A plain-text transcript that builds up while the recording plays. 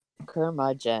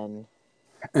curmudgeon.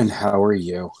 And how are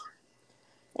you?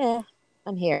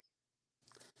 I'm here.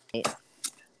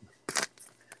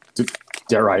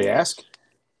 Dare I ask?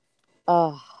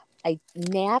 I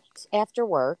napped after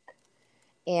work,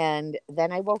 and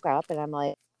then I woke up, and I'm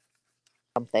like,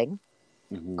 something.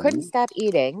 Couldn't stop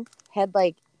eating. Had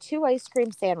like 2 ice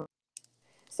cream sandwiches.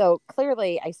 So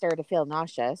clearly, I started to feel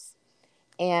nauseous,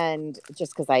 and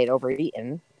just because I had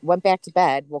overeaten, went back to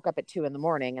bed. Woke up at 2 in the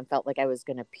morning and felt like I was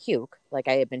going to puke, like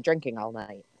I had been drinking all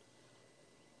night.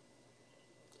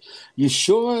 You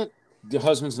sure the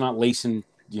husband's not lacing,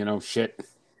 shit?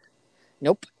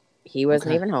 Nope, he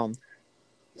wasn't even home.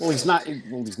 Well, he's not.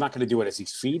 Well, he's not going to do it as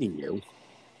he's feeding you.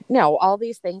 No, all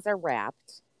these things are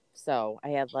wrapped. So I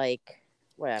had like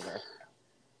whatever.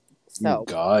 So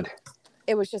God,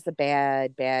 it was just a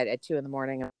bad at 2 in the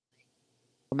morning. Oh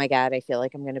my God, I feel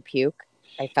like I'm going to puke.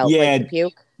 I felt like to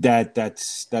puke.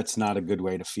 That's not a good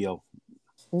way to feel.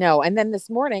 No, and then this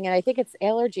morning, and I think it's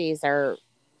allergies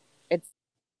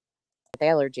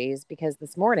because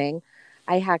this morning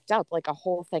I hacked up like a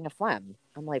whole thing of phlegm.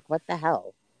 I'm like, what the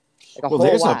hell? Like well,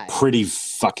 there's a pretty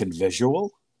fucking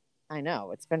visual. I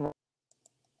know. It's been.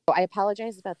 So I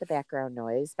apologize about the background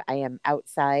noise, but I am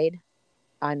outside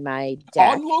on my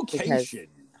deck. On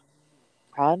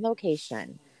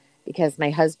location. Because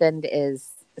my husband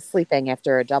is sleeping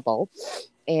after a double.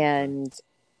 And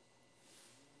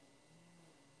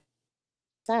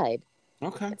outside.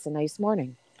 Okay. It's a nice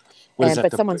morning.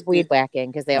 But someone's weed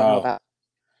whacking because they don't know about.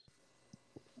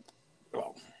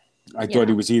 Well, I thought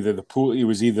it was either the pool. It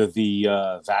was either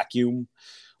the vacuum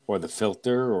or the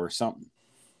filter or something.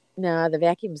 No, the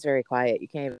vacuum's very quiet. You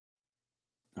can't even.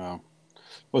 Oh.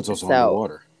 Well, it's also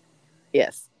underwater.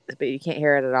 Yes, but you can't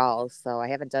hear it at all. So I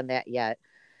haven't done that yet.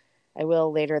 I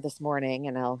will later this morning,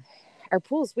 and our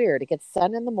pool's weird. It gets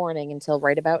sun in the morning until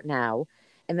right about now,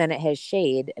 and then it has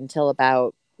shade until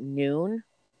about noon.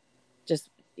 Just,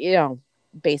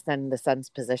 based on the sun's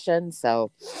position.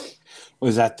 So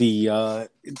was that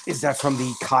is that from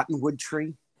the cottonwood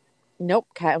tree? Nope.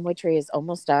 Cottonwood tree is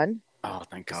almost done. Oh,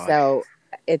 thank God. So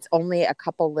it's only a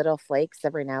couple little flakes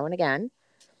every now and again.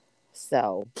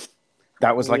 So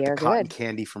that was like the cotton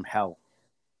candy from hell.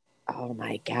 Oh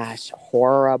my gosh.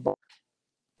 Horrible.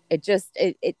 It just,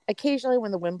 it occasionally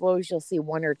when the wind blows, you'll see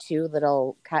 1 or 2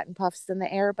 little cotton puffs in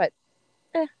the air, but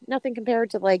nothing compared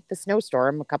to like the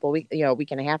snowstorm a week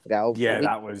and a half ago. Yeah,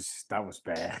 that was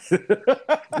bad.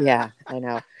 Yeah, I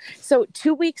know. So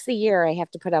 2 weeks a year I have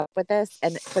to put up with this,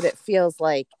 but it feels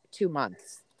like 2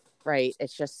 months, right?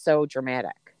 It's just so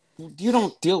dramatic. You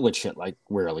don't deal with shit like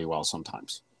really well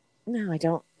sometimes. No, I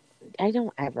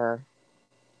don't ever.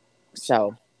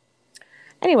 So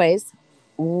anyways,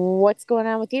 what's going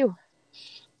on with you?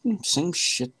 Same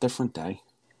shit, different day.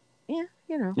 Yeah,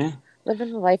 Yeah.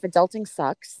 Living the life. Adulting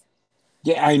sucks.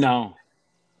 Yeah, I know.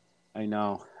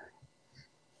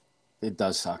 It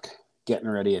does suck. Getting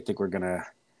ready. I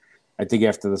think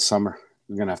after the summer,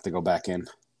 we're going to have to go back in.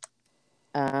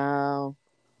 Oh,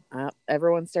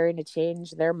 everyone's starting to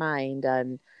change their mind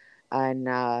on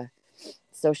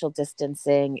social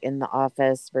distancing in the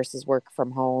office versus work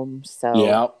from home. So,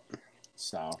 yeah.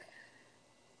 So,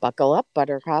 buckle up,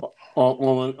 Buttercup.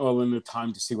 All in the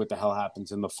time to see what the hell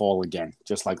happens in the fall again,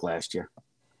 just like last year.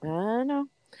 I know.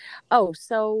 Oh,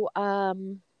 so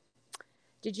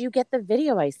did you get the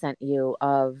video I sent you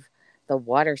of the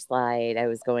water slide I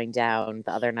was going down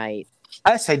the other night?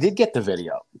 Yes, I did get the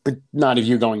video, but not of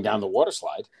you going down the water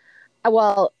slide.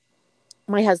 Well,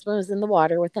 my husband was in the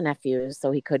water with the nephews,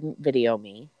 so he couldn't video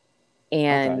me.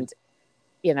 And,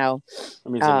 I mean, it's a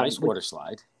nice water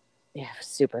slide. Yeah,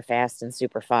 super fast and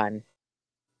super fun.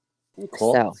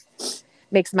 Cool. So,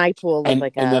 makes my pool look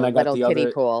like a little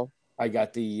kiddie pool. I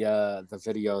got the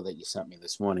video that you sent me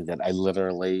this morning that I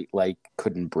literally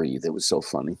couldn't breathe. It was so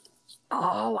funny.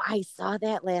 Oh, I saw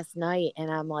that last night and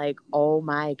I'm like, oh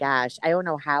my gosh. I don't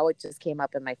know how it just came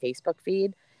up in my Facebook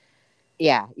feed.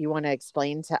 Yeah. You want to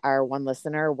explain to our one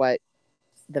listener what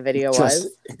the video was?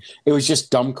 It was just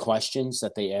dumb questions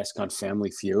that they ask on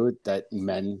Family Feud that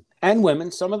men and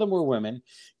women, some of them were women,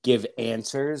 give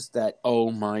answers that,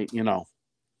 End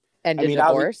in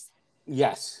divorce?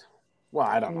 Yes. Well,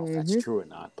 I don't know if that's true or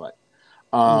not, but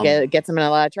gets them in a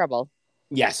lot of trouble.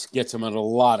 Yes, gets them in a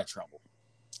lot of trouble.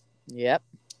 Yep.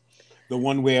 The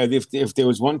one where if there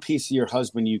was one piece of your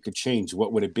husband you could change,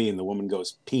 what would it be? And the woman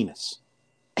goes, penis.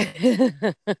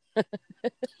 I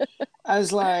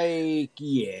was like,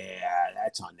 yeah,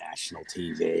 that's on national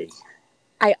TV.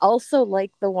 I also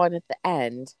like the one at the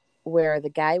end where the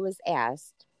guy was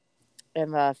asked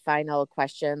in the final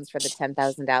questions for the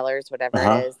 $10,000, whatever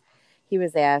it is. He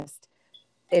was asked,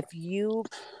 if you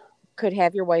could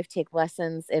have your wife take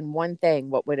lessons in one thing,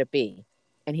 what would it be?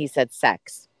 And he said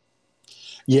sex.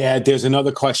 Yeah, there's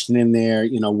another question in there.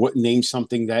 What name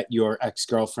something that your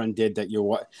ex-girlfriend did that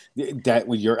your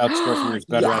ex-girlfriend was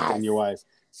better at than your wife?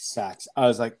 Sex. I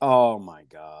was like, oh my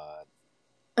God.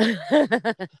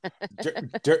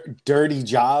 Dirty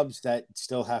jobs that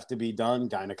still have to be done.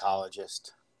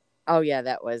 Gynecologist. Oh yeah,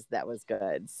 that was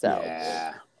good. So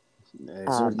yeah,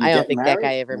 I don't think that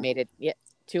guy ever made it. Yeah,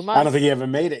 2 months. I don't think he ever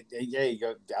made it.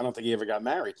 Yeah, I don't think he ever got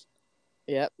married.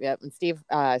 Yep. And Steve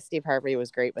Harvey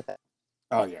was great with it.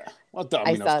 Oh yeah. Well,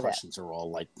 I mean, those questions are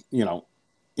all like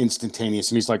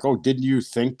instantaneous, and he's like, "Oh, didn't you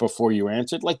think before you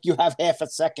answered? Like you have half a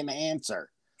second to answer."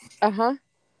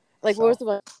 Like what was the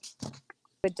one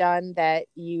done that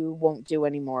you won't do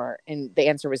anymore? And the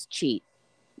answer was cheat.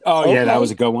 Oh yeah, that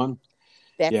was a good one.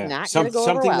 That's not going to go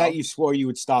something over well. That you swore you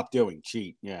would stop doing.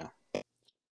 Cheat. Yeah.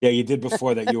 Yeah, you did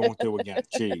before that. You won't do again.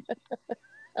 Cheat.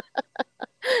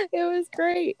 It was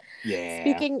great. Yeah.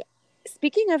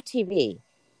 Speaking of TV,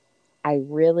 I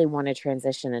really want to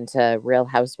transition into Real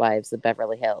Housewives of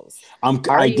Beverly Hills.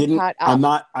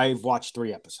 I've watched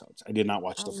 3 episodes. I did not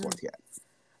watch the 4th yet.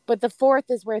 But the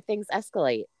 4th is where things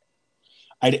escalate.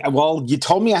 Well, you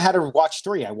told me I had to watch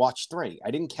 3. I watched 3. I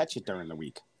didn't catch it during the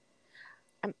week.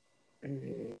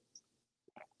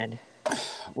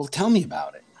 Well, tell me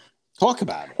about it. Talk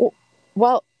about it.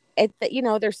 Well,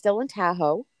 they're still in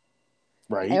Tahoe.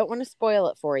 Right. I don't want to spoil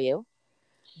it for you,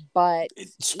 but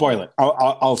spoil it.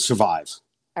 I'll survive.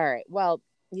 All right. Well,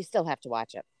 you still have to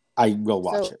watch it. I will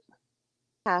watch it.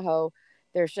 Tahoe.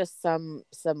 There's just some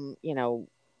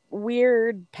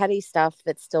weird petty stuff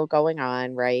that's still going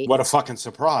on. Right. What a fucking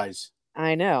surprise.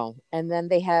 I know. And then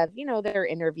they have, their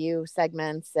interview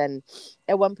segments. And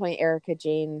at one point, Erica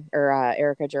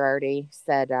Girardi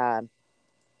said,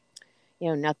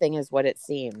 nothing is what it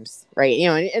seems. Right.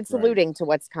 It's alluding to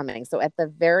what's coming. So at the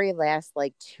very last,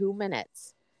 2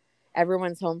 minutes,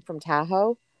 everyone's home from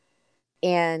Tahoe.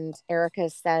 And Erica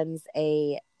sends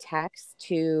a text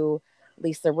to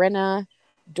Lisa Rinna,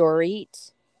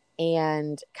 Dorit,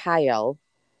 and Kyle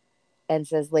and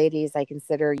says, ladies, I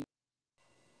consider you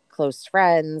close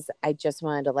friends. I just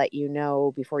wanted to let you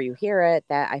know before you hear it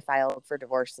that I filed for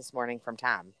divorce this morning from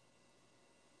Tom.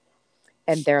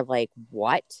 And they're like,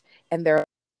 what? And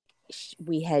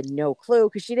we had no clue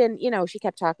because she didn't, she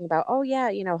kept talking about, oh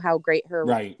yeah, how great her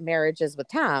marriage is with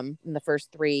Tom in the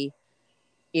first 3,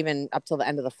 even up till the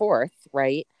end of the 4th,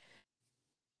 right?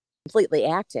 Completely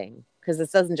acting, because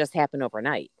this doesn't just happen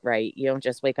overnight, right? You don't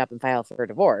just wake up and file for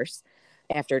divorce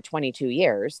after 22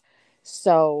 years.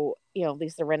 So,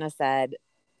 Lisa Rinna said,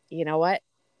 you know what?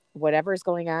 Whatever's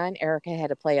going on, Erica had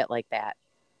to play it like that.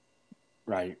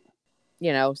 Right.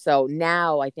 So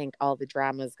now I think all the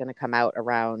drama is going to come out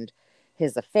around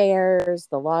his affairs,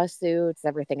 the lawsuits,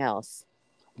 everything else.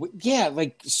 Yeah.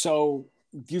 So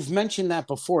you've mentioned that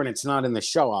before and it's not in the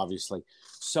show, obviously.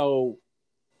 So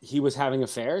he was having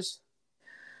affairs?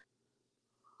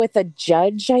 With a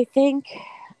judge, I think.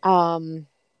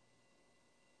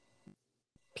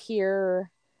 Peer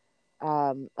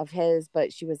of his,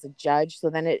 but she was a judge.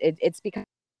 So then it's become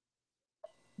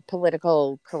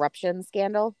political corruption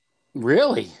scandal.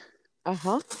 Really?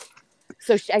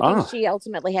 So I think she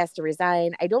ultimately has to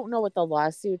resign. I don't know what the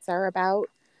lawsuits are about,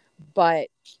 but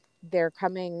they're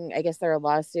coming. I guess there are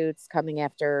lawsuits coming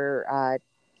after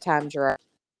Tom Girardi.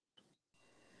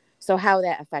 So how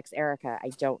that affects Erica, I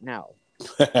don't know.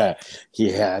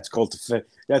 Yeah, that's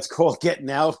called getting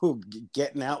out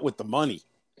with the money.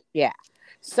 Yeah.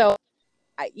 So,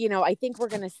 I think we're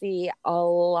going to see a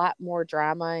lot more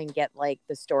drama and get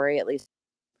the story at least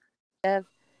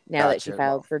now that she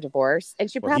filed for divorce.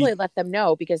 And she probably let them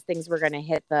know because things were going to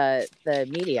hit the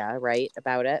media, right,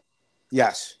 about it.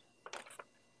 Yes.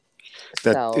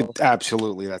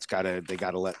 Absolutely. They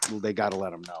gotta let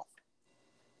them know.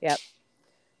 Yep.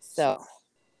 So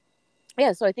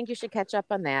yeah, so I think you should catch up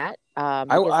on that.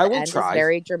 I will try. It's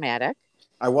very dramatic.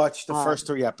 I watched the first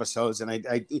 3 episodes, and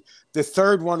I the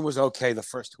third one was okay. The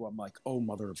first 2, I'm like, oh,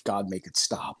 mother of God, make it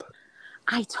stop.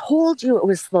 I told you it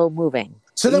was slow moving.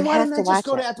 So then why didn't I just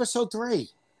go to episode 3?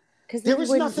 Because there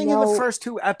was nothing in the first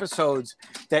 2 episodes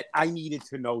that I needed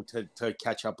to know to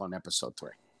catch up on episode 3.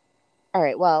 All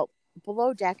right. Well,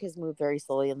 Below Deck has moved very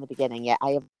slowly in the beginning. Yeah,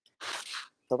 I have.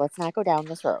 So let's not go down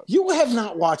this road. You have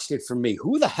not watched it for me.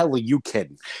 Who the hell are you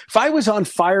kidding? If I was on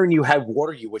fire and you had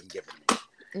water, you wouldn't give it me.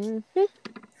 Mm-hmm.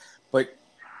 But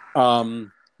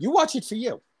you watch it for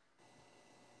you.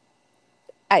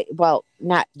 I'm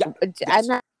not.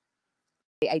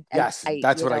 Yes,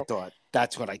 that's what I thought.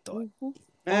 That's what I thought. Mm-hmm.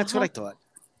 That's what I thought.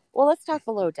 Well, let's talk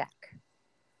Below Deck.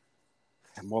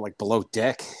 More like Below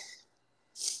Deck.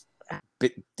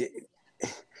 but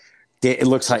it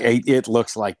looks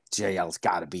like JL's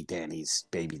got to be Danny's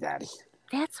baby daddy.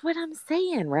 That's what I'm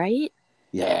saying, right?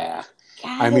 Yeah.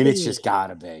 Gotta be. It's just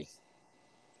gotta be.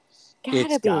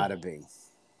 Gotta be.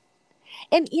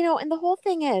 And, and the whole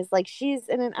thing is, like,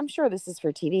 and I'm sure this is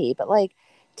for TV, but, like,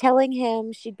 telling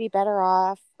him she'd be better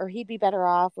off, or he'd be better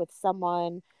off with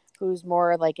someone who's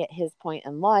more, like, at his point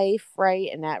in life, right?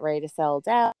 And not ready to settle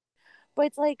down. But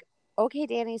it's like, okay,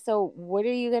 Danny, so what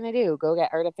are you going to do? Go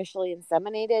get artificially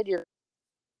inseminated your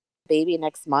baby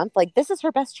next month? Like, this is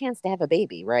her best chance to have a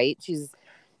baby, right? She's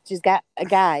got a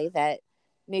guy that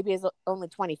maybe is only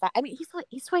 25. I mean,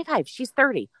 he's 25. She's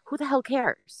 30. Who the hell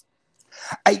cares?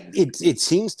 It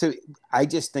seems to. I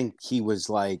just think he was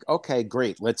like, okay,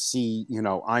 great. Let's see.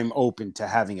 I'm open to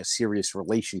having a serious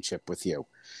relationship with you,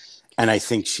 and I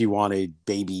think she wanted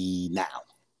baby now.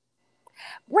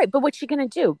 Right, but what's she gonna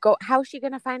do? How's she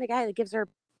gonna find a guy that gives her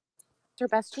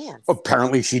best chance?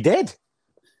 Apparently, she did.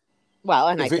 Well,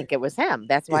 and I think it was him.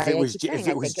 That's why if it was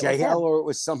JL or it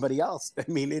was somebody else. I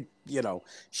mean,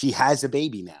 she has a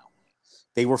baby now.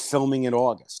 They were filming in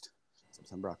August.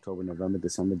 September, October, November,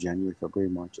 December, January, February,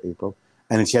 March, April.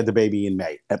 And then she had the baby in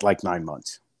May at like 9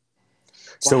 months.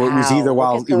 So it was either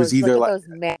oh, dude,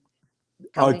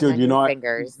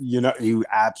 fingers. You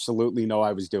absolutely know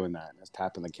I was doing that. I was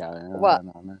tapping the cat.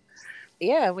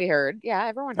 Yeah, we heard. Yeah,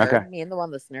 everyone heard. Okay. Me and the one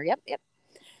listener. Yep.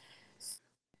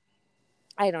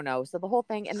 I don't know. So the whole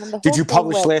thing, and then Did you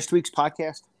publish last week's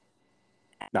podcast?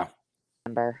 No.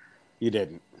 Remember. You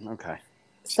didn't. Okay.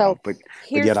 So, but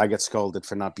yet I get scolded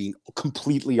for not being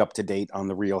completely up to date on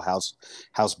the Real House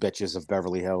Bitches of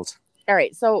Beverly Hills. All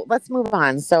right, so let's move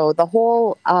on. So the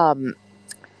whole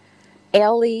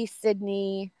Allie,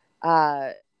 Sydney,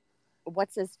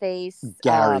 what's his face,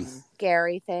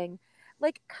 Gary thing.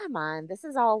 Like, come on, this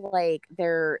is all like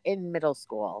they're in middle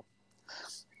school.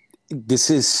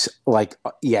 This is like,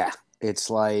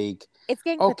 it's like it's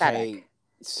getting pathetic.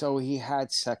 So he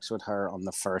had sex with her on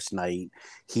the first night.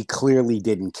 He clearly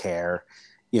didn't care,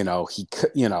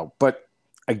 but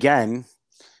again,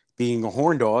 being a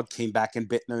horn dog, came back and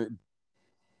bit.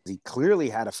 He clearly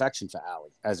had affection for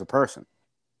Allie as a person.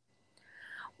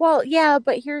 Well, yeah,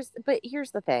 but here's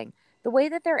the thing. The way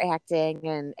that they're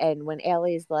acting and when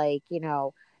Allie's like, in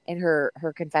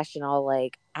her confessional,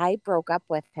 like, I broke up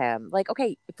with him. Like,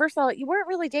 okay, first of all, you weren't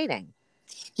really dating.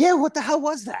 Yeah, what the hell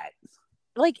was that?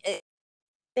 Like,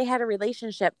 they had a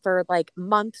relationship for like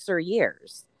months or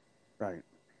years. Right.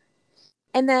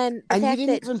 And then you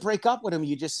didn't even break up with him.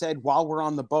 You just said, while we're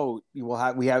on the boat,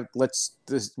 let's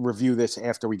review this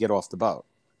after we get off the boat.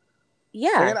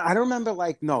 Yeah. I don't remember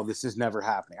no, this is never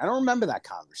happening. I don't remember that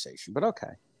conversation, but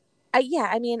okay. I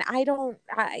mean,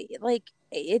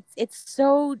 it's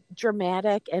so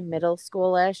dramatic and middle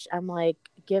schoolish. I'm like,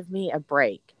 give me a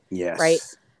break. Yes. Right.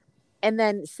 And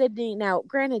then Sydney, now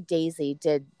granted, Daisy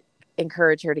did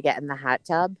encourage her to get in the hot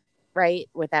tub, right,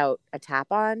 without a top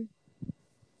on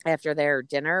after their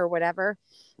dinner or whatever,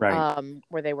 right,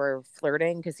 where they were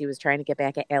flirting because he was trying to get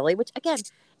back at Ellie, which again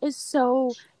is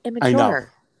so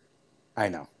immature. I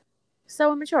know,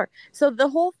 so immature. So the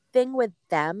whole thing with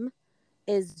them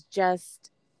is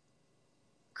just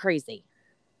crazy.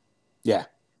 Yeah.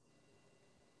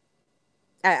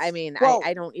 I mean,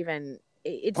 I don't even.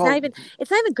 It's not even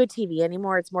good TV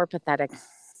anymore. It's more pathetic.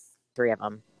 Three of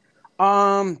them.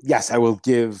 Yes, I will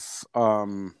give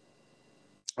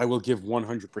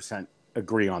 100%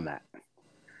 agree on that.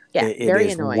 Yeah, it very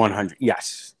is annoying. 100.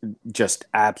 Yes, just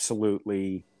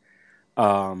absolutely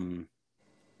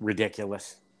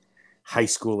ridiculous, high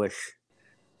schoolish,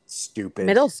 stupid,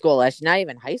 middle schoolish, not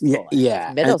even high schoolish. Yeah,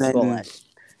 it's middle schoolish.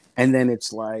 And then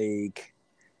it's like,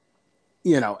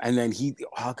 and then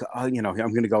I'm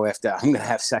going to go after, I'm going to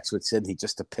have sex with Sydney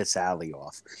just to piss Allie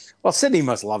off. Well, Sydney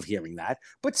must love hearing that.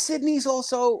 But Sydney's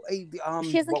also she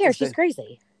doesn't care. She's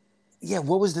crazy. Yeah.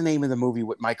 What was the name of the movie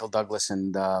with Michael Douglas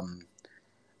and,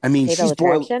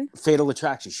 Fatal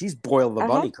Attraction. She's Boyle the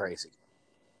Bunny crazy.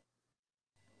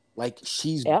 Like,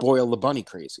 she's Boyle the Bunny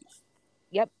crazy.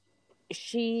 Yep.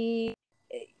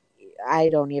 I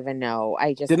don't even know.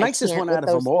 The nicest one out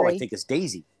of them all, I think, is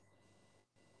Daisy.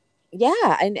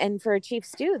 Yeah, and for a chief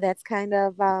stew, that's kind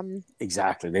of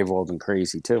exactly. They've all been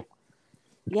crazy too.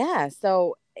 Yeah,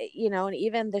 so and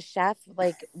even the chef,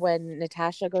 like when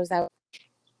Natasha goes out,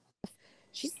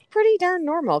 she's pretty darn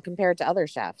normal compared to other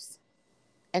chefs,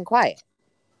 and quiet.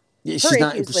 Yeah, she's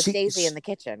not with Daisy in the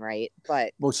kitchen, right?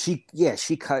 But she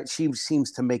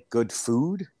seems to make good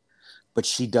food, but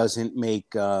she doesn't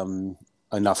make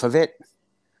enough of it,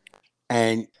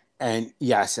 and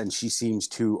yes, and she seems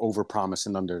to overpromise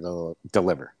and under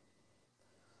deliver.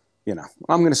 You know,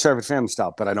 I'm going to serve it family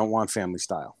style, but I don't want family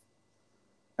style.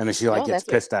 And then she like gets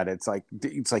pissed at it.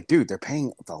 It's like, dude, they're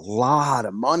paying a lot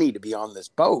of money to be on this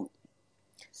boat.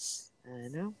 I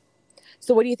know.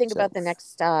 So what do you think about the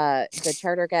next, the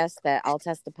charter guests that all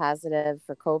tested positive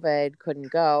for COVID,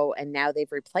 couldn't go, and now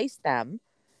they've replaced them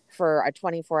for a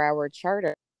 24-hour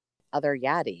charter, other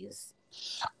yachties?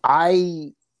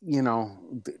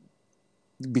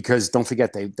 Because don't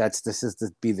forget, this is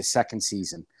to be the second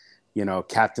season. You know,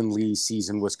 Captain Lee's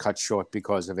season was cut short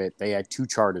because of it. They had 2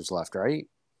 charters left, right?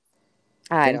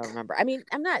 I don't remember. I mean,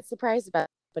 I'm not surprised about it,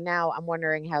 but now I'm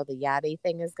wondering how the yachty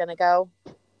thing is going to go.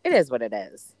 It is what it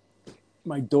is.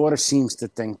 My daughter seems to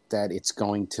think that it's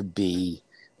going to be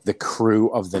the crew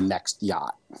of the next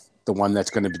yacht, the one that's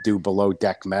going to do below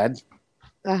deck med.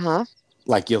 Uh-huh.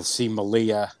 Like you'll see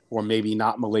Malia, or maybe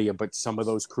not Malia, but some of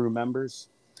those crew members.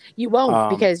 You won't,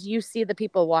 because you see the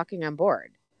people walking on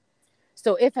board.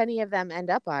 So if any of them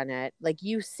end up on it, like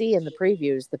you see in the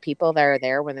previews, the people that are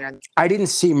there when they're on. I didn't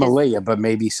see Malia, but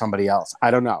maybe somebody else.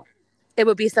 I don't know. It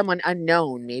would be someone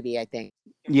unknown, maybe, I think.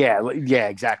 Yeah,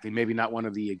 exactly. Maybe not one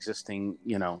of the existing,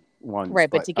 ones. Right,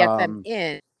 but to get them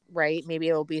in, right, maybe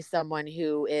it will be someone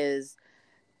who is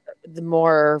the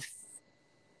more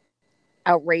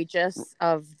outrageous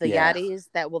of the yachties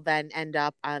that will then end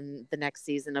up on the next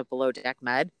season of Below Deck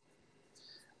Med.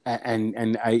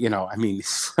 And I, I mean,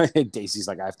 Daisy's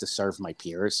like, I have to serve my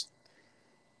peers.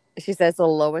 She says the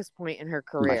lowest point in her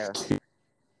career.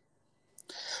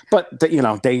 But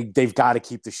they've got to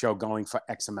keep the show going for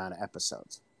X amount of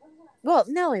episodes. Well,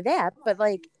 not only that, but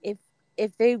like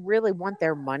if they really want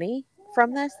their money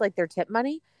from this, like their tip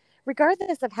money,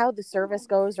 regardless of how the service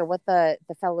goes or what the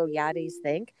fellow yachties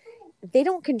think, they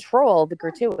don't control the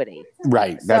gratuity.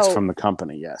 Right. That's from the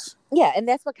company. Yes. Yeah. And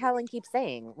that's what Colin keeps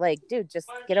saying. Like, dude, just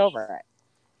get over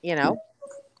it.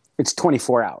 It's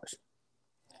 24 hours.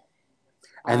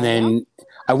 And then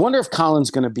I wonder if Colin's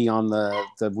going to be on the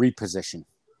reposition.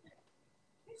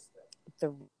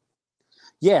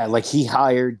 Yeah. Like he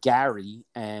hired Gary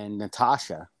and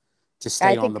Natasha to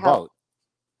stay on the boat.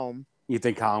 Home. You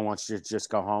think Colin wants to just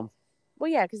go home?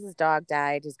 Well, yeah, because his dog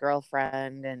died, his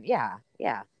girlfriend, and yeah.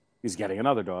 He's getting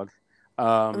another dog.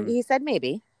 He said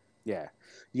maybe. Yeah.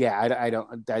 I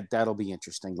don't. That'll be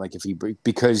interesting. Like if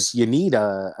because you need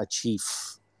a chief.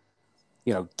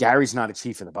 Gary's not a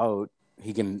chief of the boat.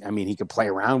 He can. I mean, he could play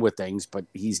around with things, but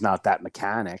he's not that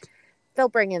mechanic. They'll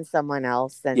bring in someone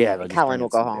else, and Colin will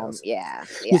go home. Else. Yeah.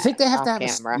 You think they have to have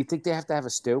you think they have to have a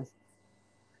stew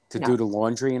to do the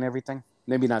laundry and everything?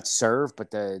 Maybe not serve, but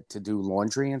to do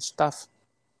laundry and stuff.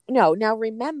 No, now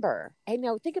remember,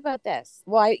 think about this.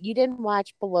 Well, you didn't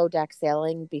watch Below Deck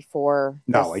Sailing before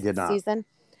No, I did not. Season.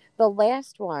 The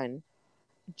last one,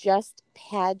 just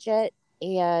Paget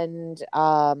and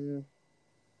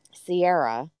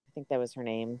Sierra, I think that was her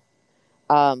name.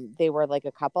 They were like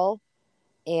a couple,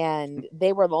 and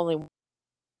they were the only one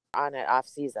on it off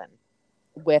season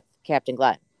with Captain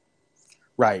Glenn.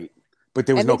 Right, but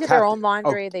there was no. They did their own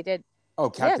laundry. They did. Oh,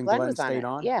 Captain Glenn stayed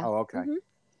on? Yeah. Oh, okay. Mm-hmm.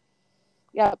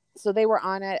 Yep. So they were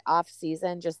on it off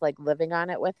season, just like living on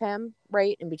it with him,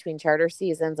 right? In between charter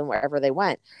seasons and wherever they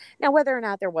went. Now, whether or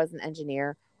not there was an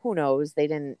engineer, who knows? They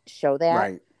didn't show that.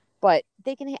 Right. But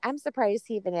I'm surprised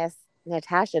he even asked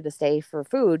Natasha to stay for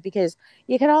food, because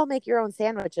you can all make your own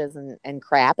sandwiches and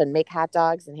crap and make hot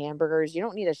dogs and hamburgers. You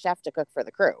don't need a chef to cook for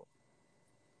the crew.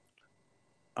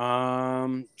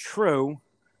 True.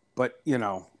 But,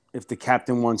 if the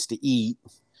captain wants to eat,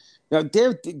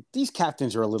 these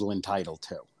captains are a little entitled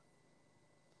too.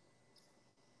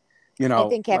 I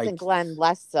think Captain Glenn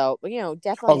less so,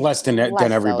 definitely less than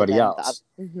everybody else.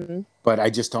 Mm-hmm. But I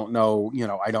just don't know.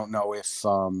 I don't know if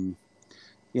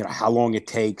how long it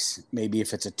takes. Maybe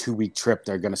if it's a 2-week trip,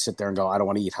 they're going to sit there and go, I don't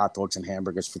want to eat hot dogs and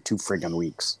hamburgers for 2 friggin'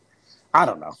 weeks. I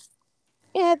don't know.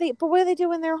 Yeah, but what do they do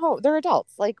when they're home? They're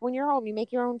adults. Like when you're home, you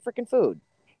make your own freaking food.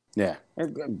 Yeah.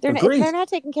 They're not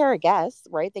taking care of guests,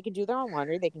 right? They can do their own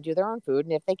laundry. They can do their own food.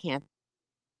 And if they can't.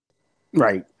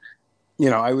 Right.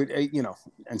 I would, and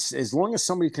as long as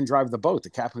somebody can drive the boat, the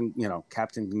captain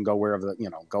can go wherever,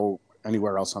 go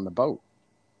anywhere else on the boat.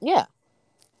 Yeah.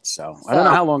 So I don't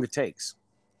know how long it takes.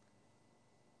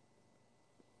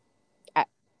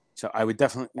 So I would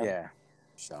definitely, yeah.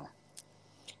 So.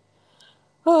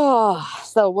 Oh,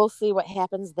 so we'll see what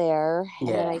happens there. Yeah.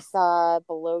 And then I saw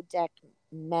Below Deck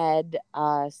Med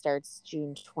starts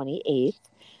June 28th.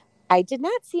 I did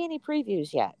not see any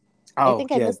previews yet. I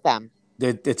think I missed them.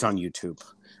 It's on YouTube.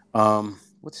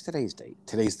 What's today's date?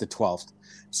 Today's the 12th.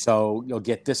 So you'll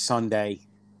get this Sunday.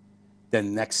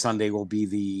 Then next Sunday will be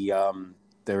the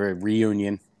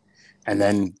reunion. And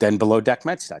then Below Deck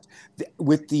Med starts.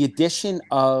 With the addition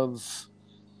of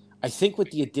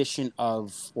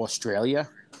Australia,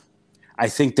 I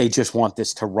think they just want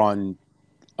this to run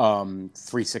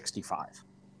 365.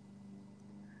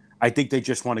 I think they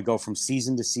just want to go from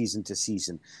season to season to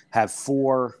season. Have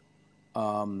four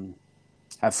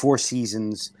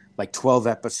seasons, like 12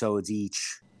 episodes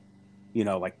each,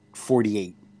 like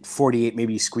 48,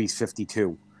 maybe you squeeze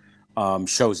 52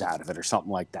 shows out of it or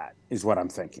something like that is what I'm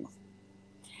thinking.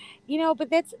 But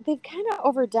they've kind of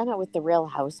overdone it with the Real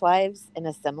Housewives in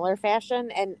a similar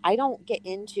fashion. And I don't get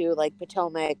into like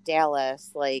Potomac,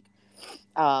 Dallas, like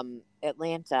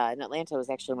Atlanta. And Atlanta was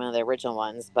actually one of the original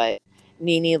ones, but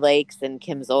Nene Lakes and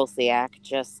Kim Zolciak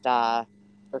just, or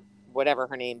whatever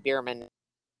her name, Bierman,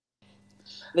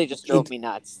 they just drove me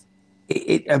nuts.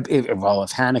 Well,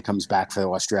 if Hannah comes back for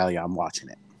Australia, I'm watching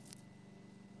it.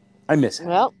 I miss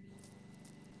Hannah. Well,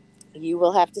 you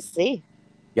will have to see.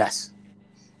 Yes.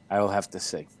 I will have to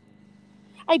see.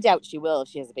 I doubt she will if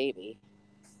she has a baby.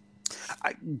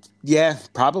 Yeah,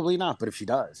 probably not. But if she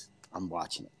does, I'm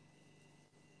watching it.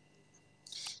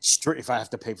 If I have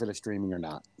to pay for the streaming or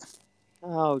not.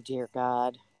 Oh, dear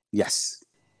God. Yes.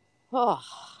 Oh,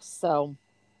 so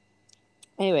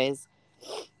anyways,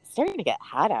 it's starting to get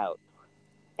hot out.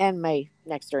 And my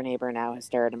next door neighbor now has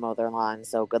started to mow their lawn.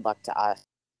 So good luck to us.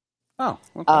 Oh,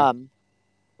 okay.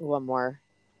 One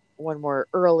more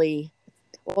early.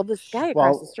 Well, this guy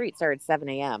across the street started 7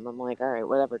 a.m. I'm like, all right,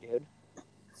 whatever, dude.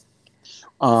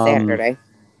 Saturday.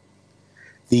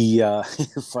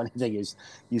 The funny thing is,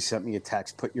 you sent me a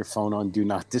text, put your phone on Do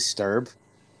Not Disturb.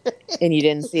 And you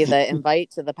didn't see the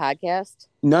invite to the podcast?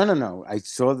 No. I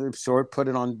saw it, put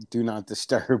it on Do Not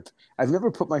Disturb. I've never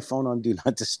put my phone on Do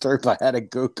Not Disturb. I had to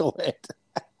Google it.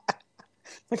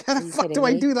 Like, how the fuck do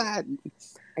I do that?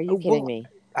 Are you kidding me?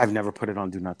 I've never put it on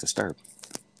Do Not Disturb.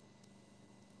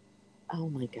 Oh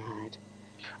my God.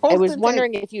 I was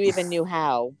wondering if you even knew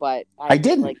how, but I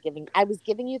didn't. I was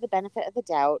giving you the benefit of the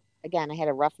doubt. Again, I had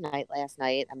a rough night last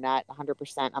night. I'm not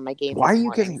 100% on my game. Why are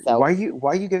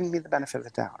you giving me the benefit of the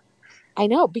doubt? I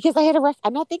know, because I had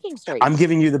I'm not thinking straight. I'm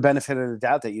giving you the benefit of the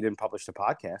doubt that you didn't publish the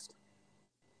podcast.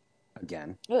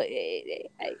 Again.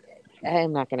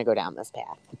 I'm not going to go down this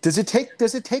path. Does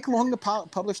it take long to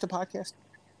publish the podcast?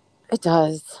 It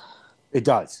does. It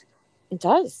does. It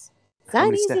does. It's not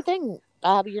an easy thing.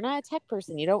 You're not a tech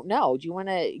person. You don't know. Do you want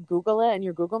to Google it on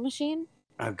your Google machine?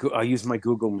 I'll use my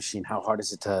Google machine. How hard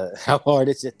is it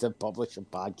to publish a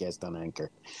podcast on Anchor?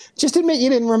 Just admit you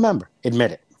didn't remember.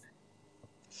 Admit it.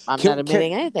 I'm not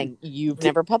admitting anything. You've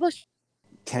never published.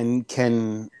 Can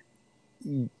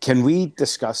we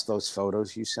discuss those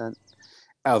photos you sent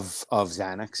of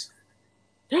Xanax?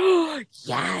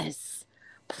 Yes.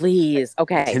 Please.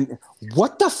 Okay.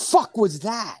 What the fuck was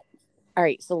that? All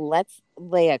right, so let's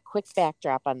lay a quick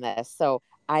backdrop on this. So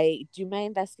I do my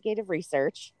investigative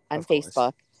research on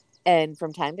Facebook, and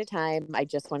from time to time, I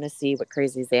just want to see what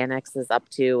Crazy Xanax is up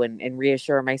to and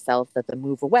reassure myself that the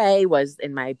move away was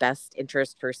in my best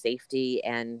interest for safety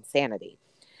and sanity.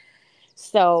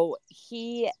 So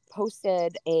he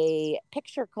posted a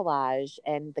picture collage,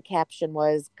 and the caption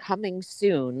was coming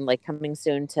soon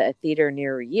to a theater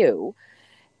near you.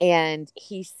 And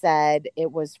he said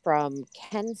it was from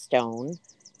Ken Stone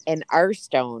and R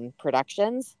Stone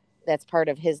Productions. That's part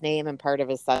of his name and part of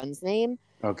his son's name.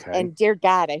 Okay. And dear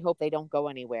God, I hope they don't go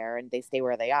anywhere and they stay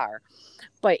where they are.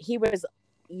 But he was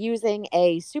using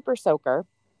a super soaker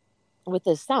with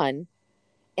his son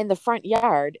in the front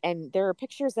yard. And there are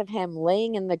pictures of him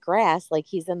laying in the grass like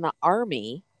he's in the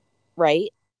army,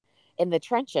 right? In the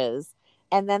trenches.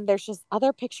 And then there's just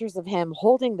other pictures of him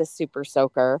holding the super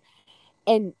soaker.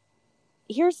 And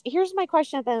here's my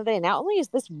question at the end of the day. Not only is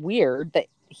this weird that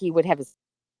he would have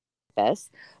this,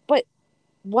 but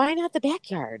why not the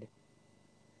backyard?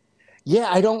 Yeah,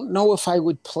 I don't know if I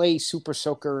would play Super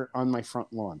Soaker on my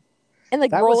front lawn. And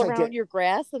like roll around your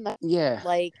grass and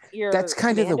like your that's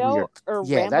kind of the weird or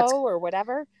Rambo or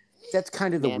whatever. That's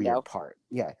kind of the weird part.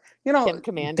 Yeah.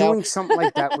 Doing something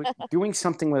like that doing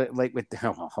something with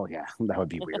oh yeah, that would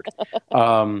be weird.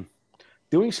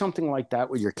 Doing something like that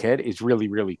with your kid is really,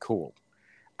 really cool.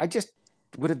 I just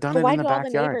would have done it in the backyard. Why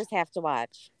do all the neighbors have to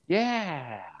watch?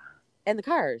 Yeah. And the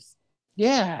cars.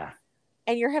 Yeah.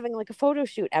 And you're having like a photo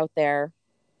shoot out there.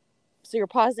 So you're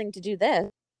pausing to do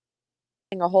this.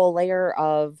 A whole layer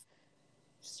of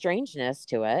strangeness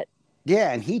to it.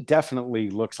 Yeah, and he definitely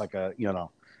looks like a,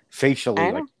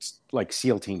 facially like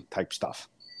SEAL team type stuff.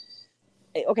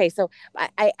 Okay, so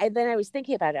I then I was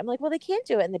thinking about it. I'm like, well, they can't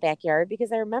do it in the backyard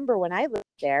because I remember when I lived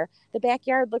there, the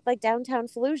backyard looked like downtown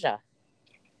Fallujah.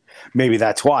 Maybe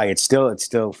that's why it's still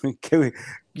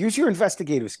use your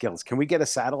investigative skills. Can we get a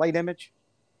satellite image?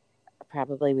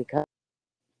 Probably we could.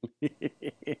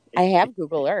 I have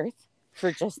Google Earth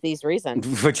for just these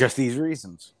reasons. For just these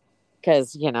reasons.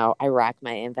 Because, I rock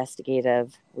my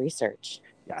investigative research.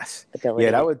 Yes. Ability.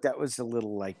 Yeah, that was a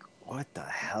little like, what the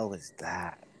hell is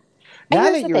that?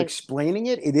 Now that you're explaining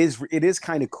it, it is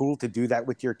kind of cool to do that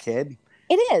with your kid.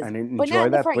 It is, and but not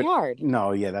in the front yard.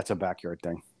 No, yeah, that's a backyard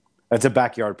thing. That's a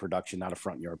backyard production, not a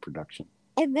front yard production.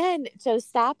 And then, so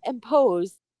stop and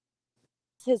pose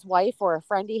his wife or a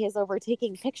friend he has over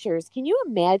taking pictures. Can you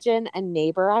imagine a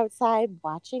neighbor outside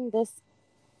watching this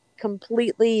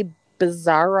completely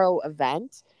bizarro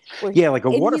event? Yeah, like a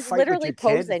water fight with your kid. He's literally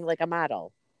posing like a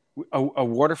model. A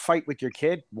water fight with your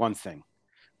kid, one thing.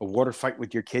 A water fight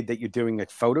with your kid that you're doing a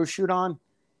photo shoot on?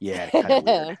 Yeah, kind of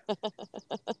weird.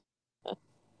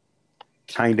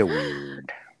 Kind of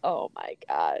weird. Oh my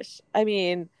gosh. I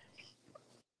mean,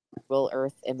 Google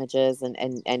Earth images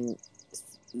and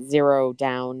zero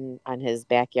down on his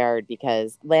backyard,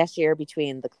 because last year,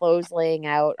 between the clothes laying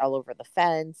out all over the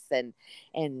fence and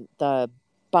the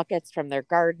buckets from their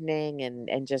gardening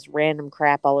and just random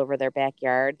crap all over their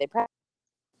backyard, they probably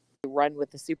run with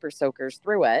the super soakers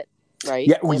through it, right?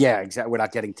 Yeah, well, yeah, exactly.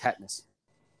 Without getting tetanus.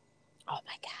 Oh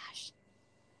my gosh.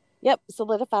 Yep,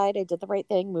 solidified. I did the right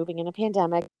thing moving in a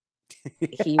pandemic.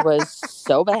 He was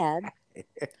so bad.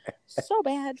 So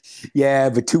bad. Yeah,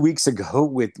 but 2 weeks ago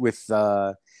with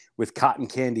cotton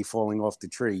candy falling off the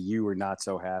tree, you were not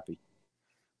so happy.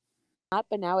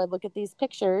 But now I look at these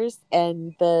pictures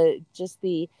and the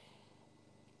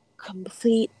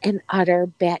complete and utter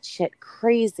batshit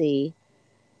crazy.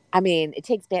 I mean, it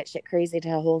takes batshit crazy to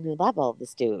a whole new level,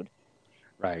 this dude.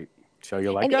 Right. So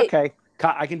you're like, okay,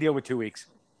 I can deal with 2 weeks.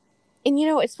 And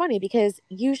it's funny because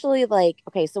usually, like,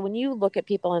 okay, so when you look at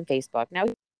people on Facebook, now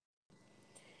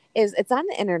it's on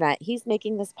the internet. He's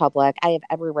making this public. I have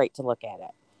every right to look at it.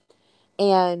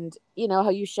 And you know how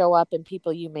you show up and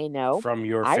people you may know. From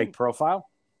your fake profile?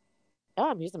 Oh,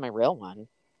 I'm using my real one.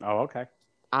 Oh, okay.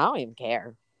 I don't even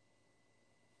care.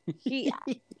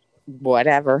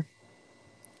 Whatever.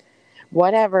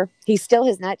 He still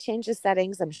has not changed his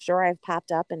settings. I'm sure I've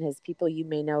popped up in his people you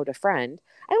may know to friend.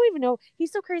 I don't even know.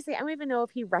 He's so crazy. I don't even know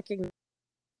if he recognizes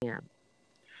him.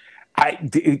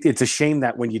 It's a shame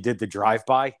that when you did the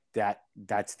drive-by,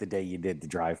 that's the day you did the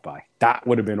drive-by. That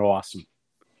would have been awesome.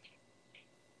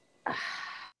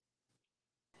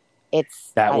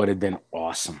 That would have been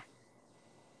awesome.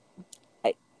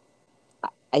 I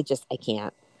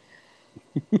can't.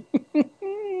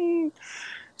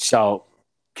 So,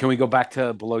 can we go back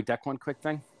to Below Deck one quick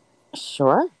thing?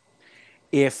 Sure.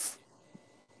 If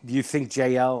you think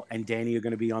JL and Danny are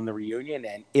going to be on the reunion,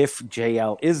 and if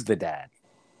JL is the dad,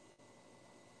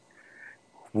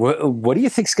 what do you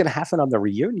think is going to happen on the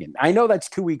reunion? I know that's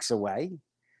 2 weeks away,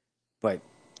 but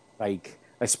like,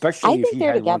 especially if he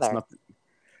had wants nothing.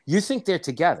 You think they're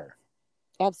together?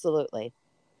 Absolutely.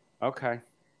 Okay.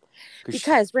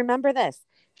 Because remember this,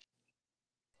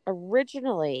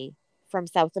 originally from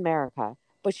South America,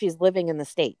 but she's living in the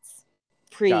States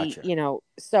Gotcha.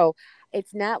 So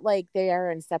it's not like they are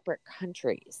in separate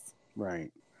countries.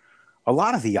 Right. A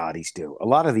lot of the Yachties do. A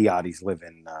lot of the Yachties live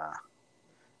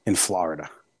in Florida.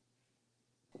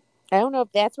 I don't know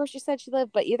if that's where she said she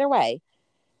lived, but either way,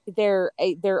 they're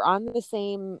in the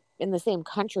same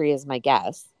country as my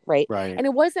guess, right? Right. And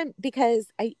it wasn't because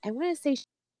I want to say she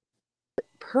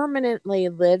permanently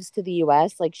lives to the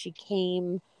U.S. Like she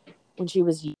came when she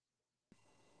was.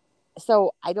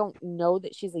 So I don't know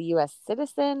that she's a U.S.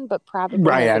 citizen, but probably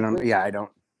right. I don't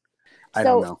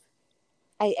know.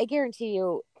 I guarantee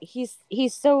you, he's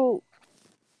so,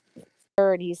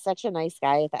 and he's such a nice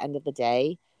guy. At the end of the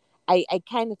day, I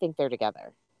kind of think they're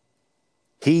together.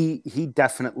 He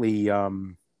definitely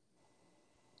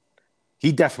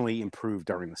improved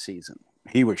during the season.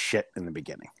 He was shit in the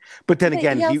beginning, but then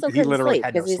again, he literally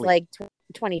had no sleep because he's like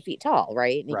 20 feet tall,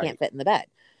 right? And he can't fit in the bed.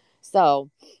 So,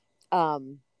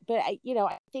 but I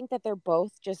think that they're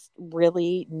both just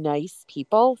really nice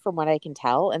people from what I can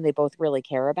tell. And they both really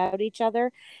care about each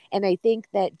other. And I think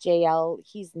that JL,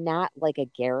 he's not like a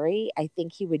Gary. I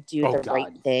think he would do the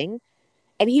right thing.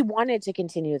 And he wanted to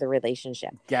continue the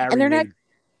relationship. Gary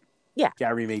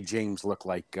made James look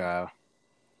like,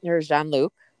 there's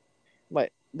Jean-Luc,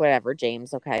 whatever,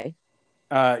 James. Okay.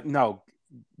 No,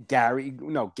 Gary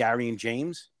and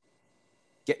James.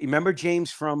 Remember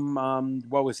James from,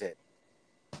 what was it?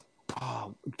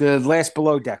 Oh, the last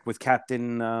Below Deck with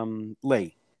Captain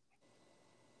Lee.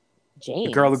 James.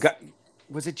 The girl who got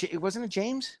wasn't it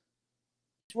James?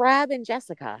 Rob and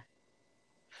Jessica.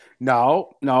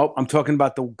 No, I'm talking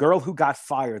about the girl who got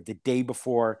fired the day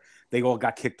before they all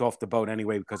got kicked off the boat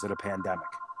anyway because of the pandemic.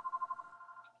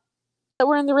 But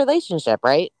we're in the relationship,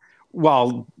 right?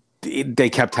 Well, they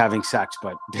kept having sex,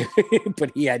 but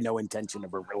but he had no intention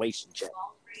of a relationship.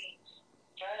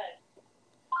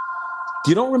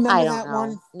 You don't remember that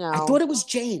one? No. I thought it was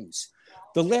James.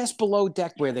 The last Below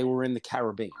Deck where they were in the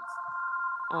Caribbean.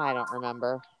 I don't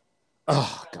remember.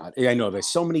 Oh God, I know. There's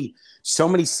so many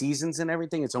seasons and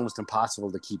everything. It's almost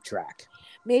impossible to keep track.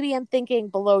 Maybe I'm thinking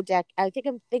Below Deck. I think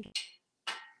I'm thinking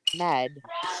Med.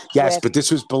 Yes, but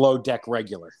this was Below Deck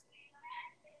regular.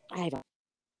 I don't.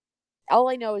 All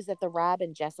I know is that the Rob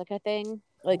and Jessica thing,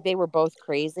 like they were both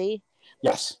crazy.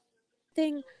 Yes.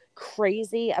 Thing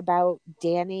crazy about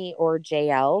Danny or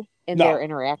JL and their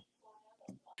interaction,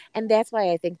 and that's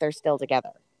why I think they're still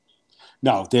together.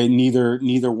 No,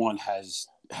 neither one has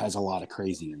a lot of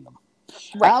crazy in them.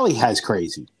 Right. Allie has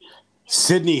crazy.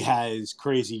 Sydney has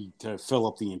crazy to fill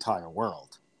up the entire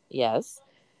world. Yes.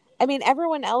 I mean,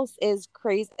 everyone else is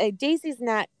crazy. Daisy's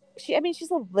not.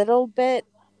 She's a little bit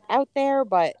out there,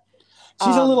 but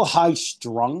she's a little high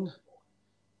strung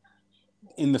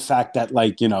in the fact that,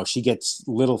 like, she gets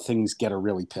little things get her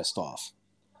really pissed off.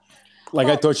 Like,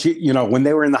 I thought she, when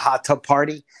they were in the hot tub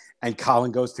party and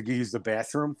Colin goes to use the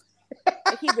bathroom.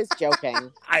 He was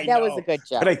joking. That know, was a good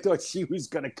joke. But I thought she was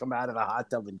going to come out of the hot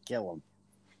tub and kill him.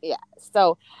 Yeah.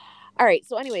 So, all right.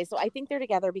 So anyway, I think they're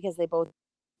together because they both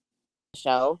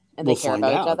show and they care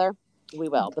about each other. We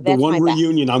will. But that's the one my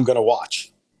reunion bet. I'm going to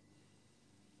watch.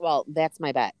 Well, that's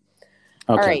my bet.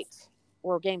 Okay. All right.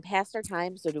 We're getting past our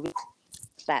time. So do we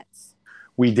bets?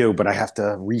 We do, but I have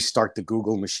to restart the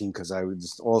Google machine because I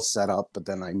was all set up, but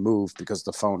then I moved because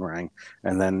the phone rang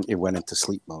and then it went into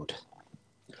sleep mode.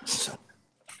 So,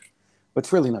 but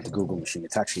it's really not the Google machine.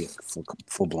 It's actually a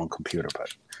full-blown computer,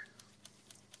 but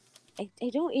I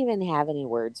don't even have any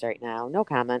words right now. No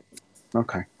comment.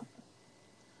 Okay.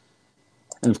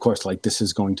 And of course, like, this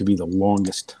is going to be the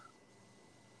longest.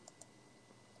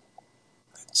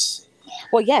 Let's see.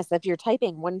 Well, yes, if you're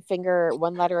typing one finger,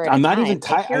 one letter at a time. I'm not even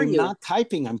typing. I'm not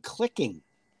typing. I'm clicking.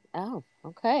 Oh,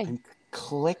 okay. I'm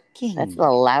clicking. That's the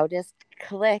loudest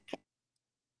click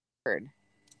heard.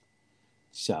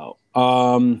 So,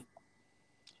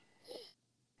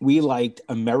 we liked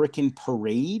American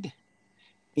Parade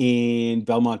in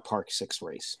Belmont Park 6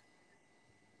 race.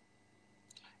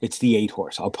 It's the 8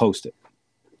 horse. I'll post it.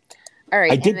 All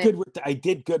right. I did good with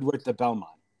the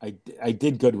Belmont. I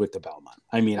did good with the Belmont.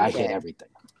 I mean, I hit everything.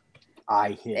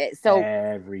 I hit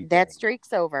everything. That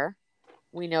streak's over.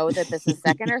 We know that this is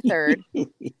second or third,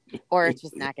 or it's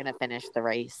just not going to finish the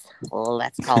race.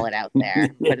 Let's call it out there.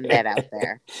 Putting that out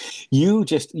there.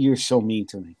 You're so mean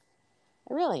to me.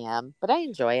 I really am, but I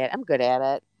enjoy it. I'm good at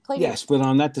it. But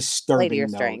on that disturbing play to your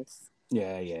note. Strengths.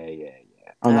 Yeah.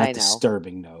 On that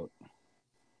disturbing note.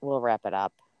 We'll wrap it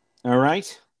up. All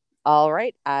right. All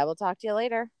right. I will talk to you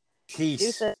later.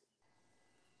 Peace.